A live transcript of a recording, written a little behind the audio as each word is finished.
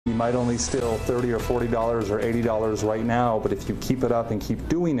You might only steal $30 or $40 or $80 right now, but if you keep it up and keep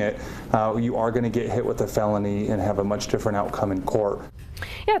doing it, you are going to get hit with a felony and have a much different outcome in court.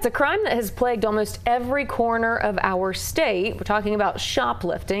 Yeah, it's a crime that has plagued almost every corner of our state. We're talking about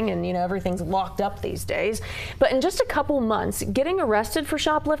shoplifting, and everything's locked up these days. But in just a couple months, getting arrested for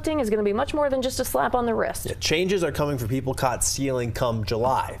shoplifting is going to be much more than just a slap on the wrist. Yeah, changes are coming for people caught stealing come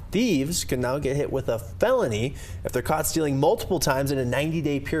July. Thieves can now get hit with a felony if they're caught stealing multiple times in a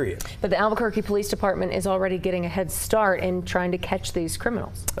 90-day period. But the Albuquerque Police Department is already getting a head start in trying to catch these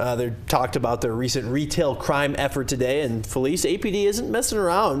criminals. They talked about their recent retail crime effort today, and Felice, APD isn't messing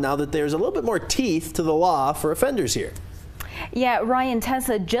around now that there's a little bit more teeth to the law for offenders here. Yeah, Ryan,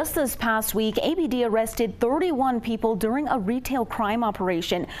 Tessa, just this past week, APD arrested 31 people during a retail crime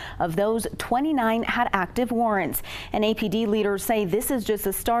operation. Of those, 29 had active warrants. And APD leaders say this is just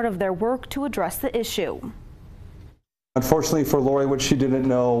the start of their work to address the issue. Unfortunately for Lori, what she didn't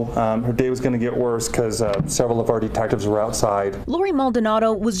know, her day was going to get worse because several of our detectives were outside. Lori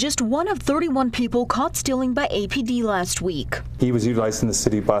Maldonado was just one of 31 people caught stealing by APD last week. He was utilizing the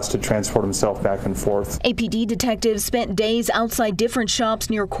city bus to transport himself back and forth. APD detectives spent days outside different shops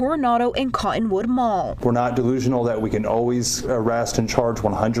near Coronado and Cottonwood Mall. We're not delusional that we can always arrest and charge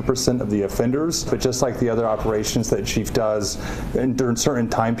 100% of the offenders, but just like the other operations that Chief does, and during certain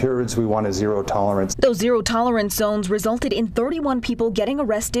time periods, we want a zero tolerance. Those zero tolerance zones resulted in 31 people getting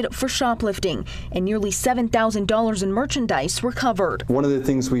arrested for shoplifting, and nearly $7,000 in merchandise recovered. One of the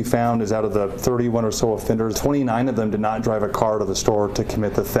things we found is out of the 31 or so offenders, 29 of them did not drive a car to the store to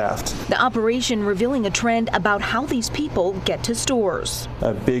commit the theft. The operation revealing a trend about how these people get to stores.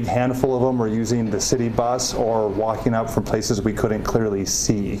 A big handful of them were using the city bus or walking up from places we couldn't clearly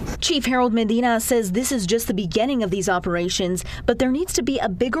see. Chief Harold Medina says this is just the beginning of these operations, but there needs to be a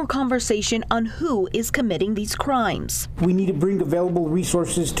bigger conversation on who is committing these crimes. We need to bring available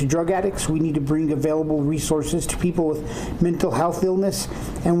resources to drug addicts. We need to bring available resources to people with mental health illness,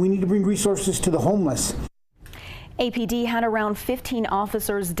 and we need to bring resources to the homeless. APD had around 15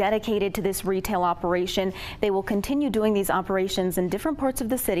 officers dedicated to this retail operation. They will continue doing these operations in different parts of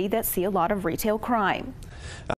the city that see a lot of retail crime.